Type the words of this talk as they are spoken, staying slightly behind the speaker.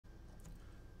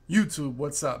YouTube,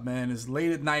 what's up, man? It's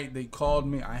late at night. They called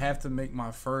me. I have to make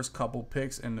my first couple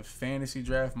picks in the fantasy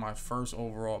draft, my first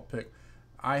overall pick.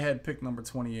 I had pick number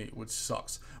 28, which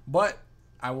sucks. But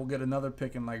I will get another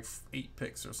pick in like 8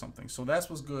 picks or something. So that's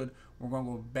what's good. We're going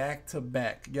to go back to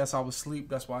back. Yes, I was asleep.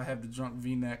 That's why I have the drunk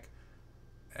V-neck.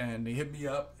 And they hit me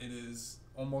up. It is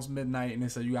almost midnight, and they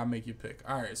said, you got to make your pick.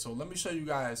 All right, so let me show you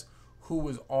guys who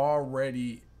was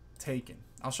already taken.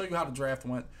 I'll show you how the draft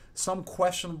went. Some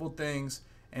questionable things.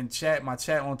 And my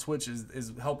chat on Twitch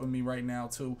is helping me right now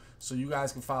too. So you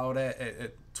guys can follow that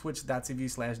at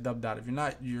twitch.tv/dub. If you're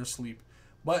not, you're asleep.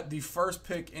 But the first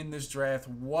pick in this draft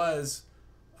was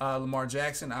Lamar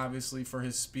Jackson, obviously for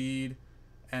his speed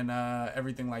and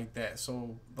everything like that.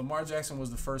 So Lamar Jackson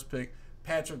was the first pick.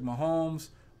 Patrick Mahomes,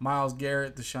 Myles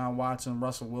Garrett, Deshaun Watson,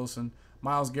 Russell Wilson.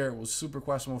 Myles Garrett was super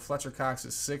questionable. Fletcher Cox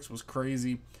at 6 was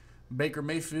crazy. Baker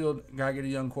Mayfield, gotta get a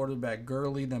young quarterback.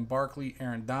 Gurley, then Barkley,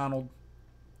 Aaron Donald.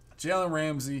 Jalen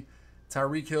Ramsey,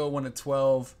 Tyreek Hill went at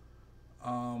 12.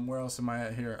 Where else am I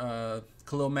at here?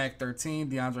 Khalil Mack 13,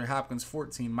 DeAndre Hopkins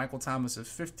 14, Michael Thomas at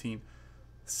 15,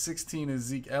 16 is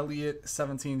Zeke Elliott,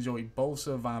 17 Joey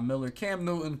Bosa, Von Miller, Cam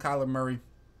Newton, Kyler Murray.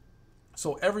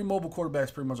 So every mobile quarterback's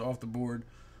pretty much off the board.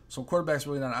 So quarterback's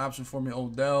really not an option for me.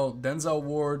 Odell, Denzel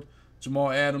Ward,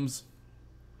 Jamal Adams,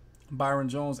 Byron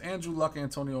Jones, Andrew Luck,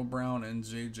 Antonio Brown, and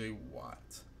J.J.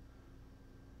 Watt.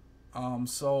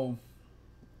 So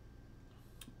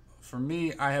for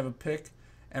me, I have a pick,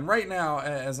 and right now,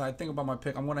 as I think about my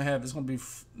pick, I'm gonna have it's gonna be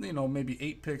maybe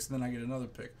 8 picks, and then I get another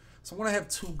pick. So I'm gonna have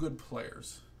 2 good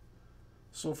players.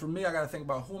 So for me, I gotta think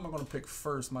about who am I gonna pick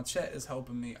first. My chat is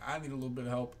helping me. I need a little bit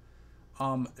of help.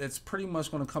 It's pretty much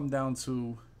gonna come down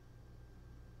to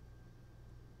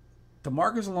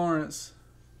DeMarcus Lawrence,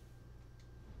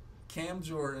 Cam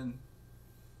Jordan,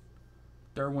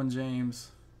 Derwin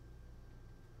James.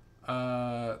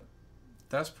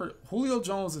 That's pretty. Julio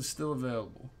Jones is still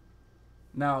available.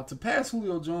 Now, to pass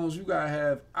Julio Jones, you gotta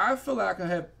have. I feel like I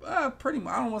can have pretty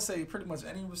much. I don't want to say pretty much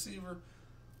any receiver,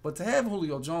 but to have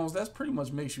Julio Jones, that's pretty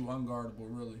much makes you unguardable,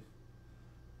 really.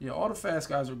 Yeah, all the fast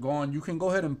guys are gone. You can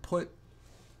go ahead and put.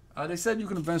 They said you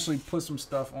can eventually put some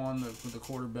stuff on with the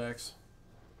quarterbacks.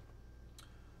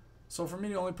 So for me,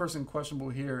 the only person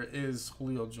questionable here is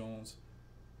Julio Jones.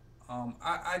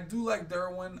 I do like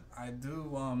Derwin. I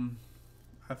do.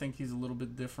 I think he's a little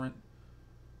bit different.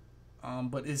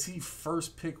 But is he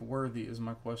first pick worthy is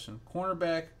my question.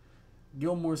 Cornerback,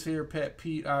 Gilmore's here. Pat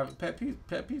Pete's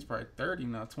probably 30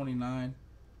 now, 29.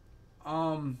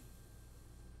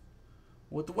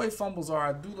 With the way fumbles are,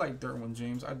 I do like Derwin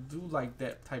James. I do like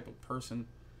that type of person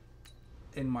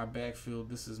in my backfield.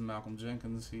 This is Malcolm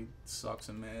Jenkins. He sucks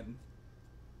in Madden.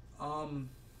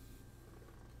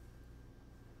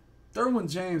 Derwin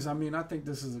James, I mean, I think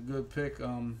this is a good pick.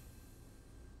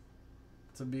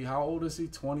 To be, how old is he?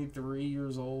 23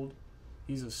 years old.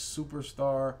 He's a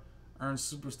superstar. Earns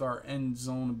superstar end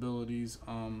zone abilities.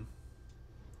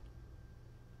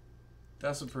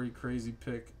 That's a pretty crazy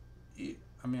pick.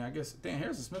 I mean, I guess Dan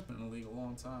Harrison Smith been in the league a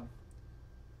long time.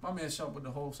 My man shot with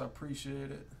the host. I appreciate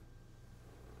it.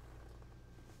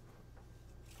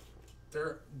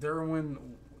 Derwin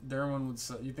would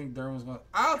say, you think Derwin's going to...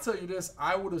 I'll tell you this.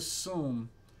 I would assume...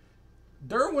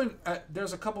 Derwin,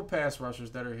 there's a couple pass rushers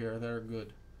that are here that are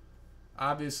good.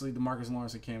 Obviously, DeMarcus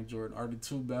Lawrence and Cam Jordan are the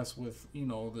 2 best with, the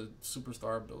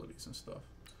superstar abilities and stuff.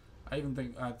 I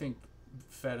think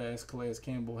fat ass Calais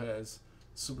Campbell has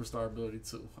superstar ability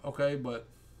too. Okay, but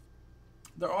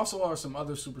there also are some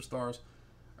other superstars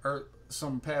or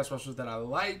some pass rushers that I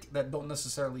like that don't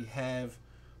necessarily have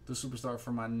the superstar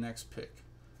for my next pick,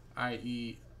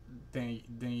 i.e.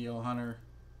 Danielle Hunter,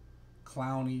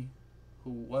 Clowney, who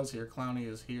was here. Clowney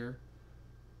is here.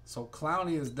 So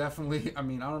Clowney is definitely, I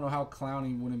mean, I don't know how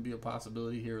Clowney wouldn't be a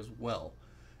possibility here as well.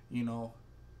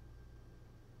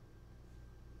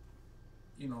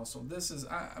 So this is,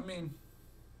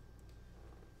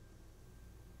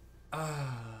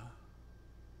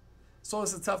 so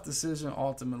it's a tough decision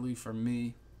ultimately for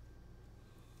me.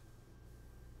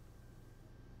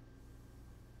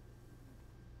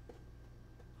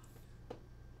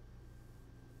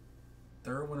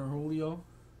 Derwin or Julio?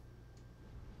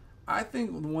 I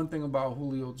think the one thing about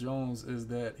Julio Jones is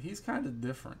that he's kind of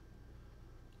different.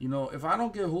 If I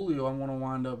don't get Julio, I want to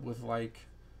wind up with like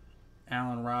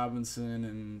Allen Robinson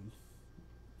and,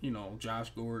 Josh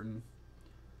Gordon.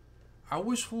 I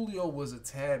wish Julio was a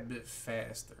tad bit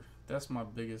faster. That's my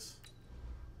biggest.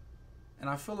 And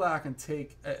I feel like I can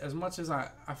take, as much as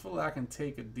I feel like I can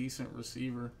take a decent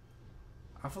receiver.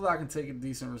 I feel like I can take a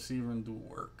decent receiver and do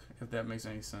work, if that makes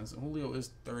any sense. And Julio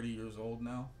is 30 years old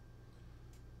now.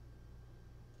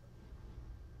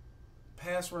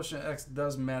 pass rush and X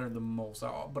does matter the most.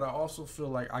 But I also feel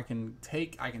like I can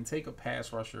take a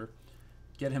pass rusher,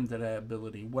 get him to that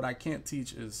ability. What I can't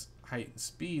teach is height and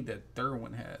speed that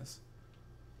Derwin has.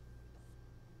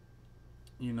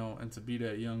 You know, and to be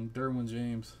that young Derwin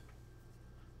James.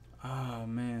 Oh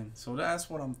man. So that's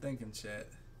what I'm thinking, chat.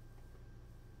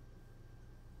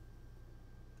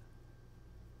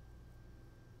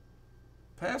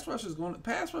 Pass rush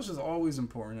is always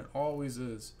important. It always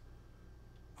is.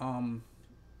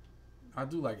 I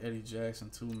do like Eddie Jackson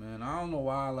too, man. I don't know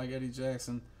why I like Eddie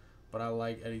Jackson, but I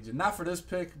like Eddie. Not for this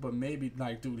pick, but maybe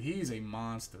like, dude, he's a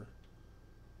monster.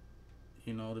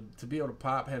 You know, to be able to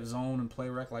pop, have zone, and play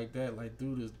rec like that, like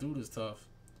dude is tough.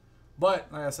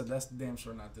 But like I said, that's damn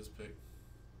sure not this pick.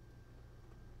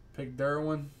 Pick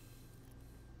Derwin.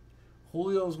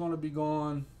 Julio's gonna be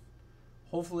gone.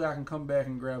 Hopefully, I can come back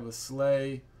and grab a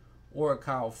Slay or a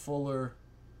Kyle Fuller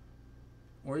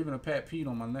or even a Pat Pete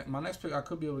on my next pick. I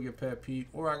could be able to get Pat Pete,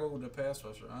 or I go with the pass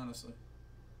rusher, honestly.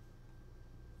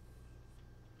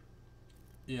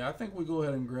 Yeah, I think we go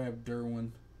ahead and grab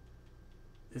Derwin.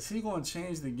 Is he going to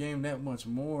change the game that much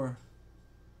more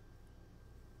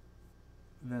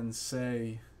than,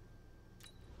 say...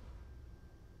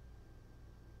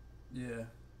 Yeah.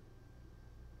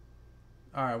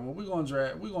 All right, well, we're going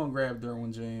to grab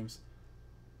Derwin James.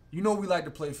 You know we like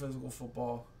to play physical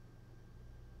football.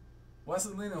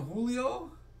 Wesley Lane and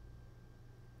Julio?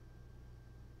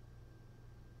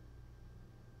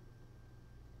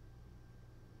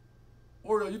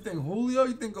 Or you think Julio?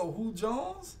 You think go Who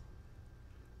Jones?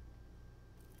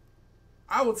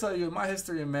 I will tell you my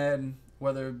history in Madden,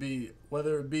 whether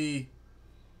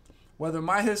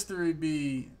my history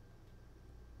be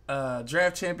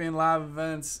draft champion live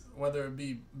events, whether it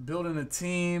be building a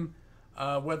team,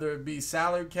 whether it be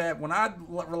salary cap. When I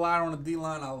relied on the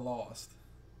D-line, I lost.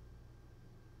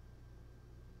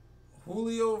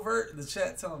 Julio the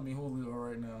chat telling me Julio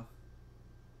right now.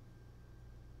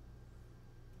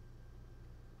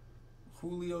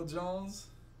 Julio Jones.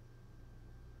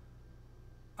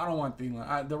 I don't want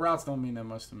D-line. The routes don't mean that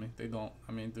much to me. They don't.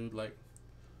 I mean, dude, like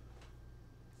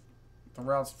the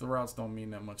routes don't mean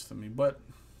that much to me. But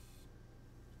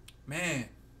man,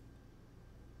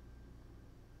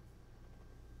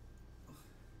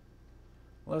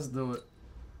 let's do it.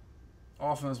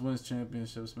 Offense wins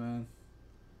championships, man.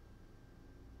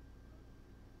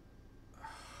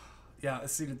 Yeah,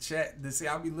 see the chat. See,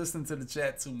 I'll be listening to the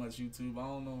chat too much, YouTube. I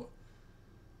don't know.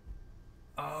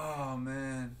 Oh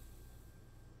man.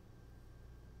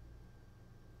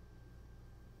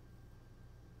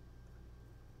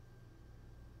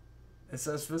 It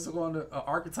says physical on the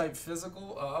archetype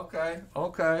physical.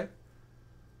 Okay.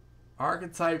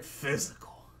 Archetype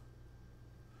physical.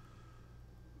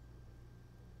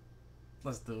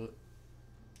 Let's do it.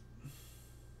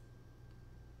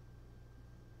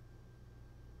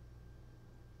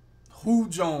 Who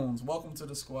Jones, welcome to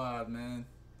the squad, man.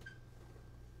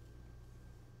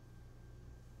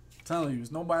 I'm telling you,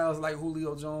 there's nobody else like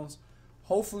Julio Jones.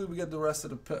 Hopefully, we get the rest of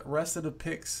the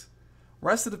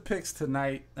picks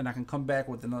tonight, and I can come back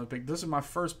with another pick. This is my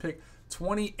first pick,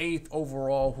 28th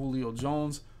overall, Julio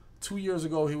Jones. 2 years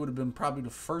ago, he would have been probably the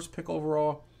first pick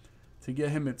overall. To get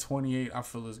him at 28, I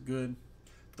feel is good.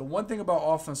 The one thing about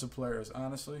offensive players,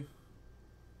 honestly,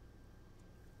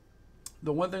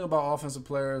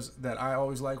 that I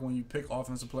always like when you pick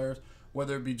offensive players,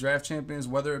 whether it be draft champions,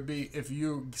 whether it be if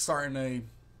you're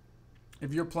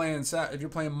playing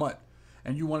MUT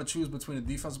and you want to choose between a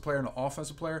defensive player and an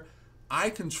offensive player,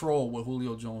 I control what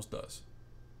Julio Jones does.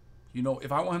 You know,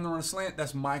 if I want him to run a slant,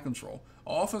 that's my control.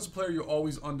 An offensive player, you're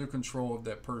always under control of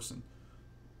that person.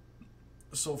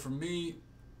 So for me,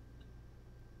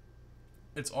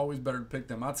 it's always better to pick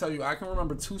them. I'll tell you, I can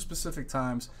remember 2 specific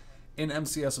times in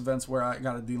MCS events where I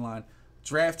got a D-line.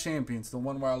 Draft champions, the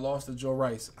one where I lost to Joe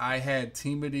Rice. I had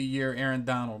team of the year Aaron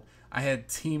Donald. I had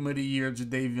team of the year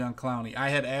Jadeveon Clowney. I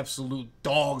had absolute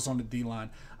dogs on the D-line.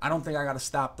 I don't think I got to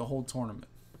stop the whole tournament.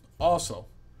 Also,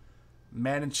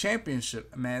 Madden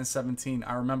Championship, Madden 17.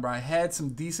 I remember I had some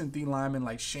decent D linemen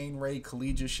like Shane Ray,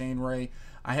 collegiate Shane Ray.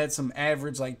 I had some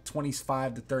average like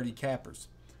 25 to 30 cappers.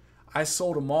 I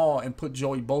sold them all and put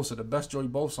Joey Bosa, the best Joey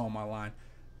Bosa on my line.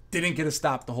 Didn't get a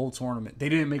stop the whole tournament. They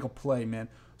didn't make a play, man.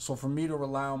 So for me to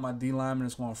rely on my D lineman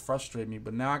is going to frustrate me.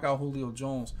 But now I got Julio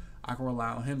Jones. I can rely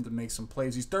on him to make some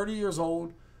plays. He's 30 years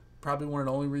old. Probably one of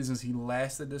the only reasons he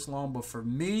lasted this long. But for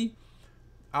me,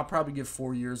 I'll probably get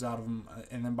 4 years out of him.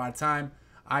 And then by the time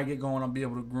I get going, I'll be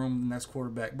able to groom the next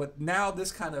quarterback. But now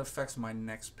this kind of affects my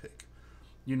next pick.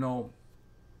 You know,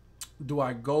 do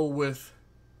I go with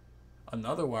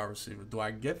another wide receiver? Do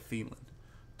I get Thielen?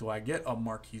 Do I get a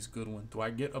Marquise Goodwin? Do I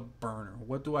get a burner?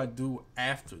 What do I do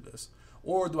after this?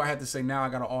 Or do I have to say, now I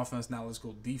got an offense, now let's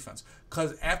go defense?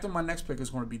 Because after my next pick,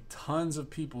 there's going to be tons of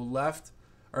people left,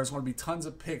 or it's going to be tons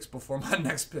of picks before my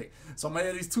next pick. So I'm going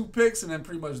to have these 2 picks and then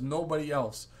pretty much nobody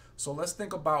else. So let's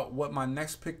think about what my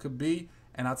next pick could be.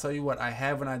 And I'll tell you what, I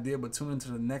have an idea, but tune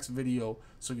into the next video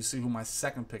so you see who my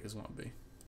second pick is going to be.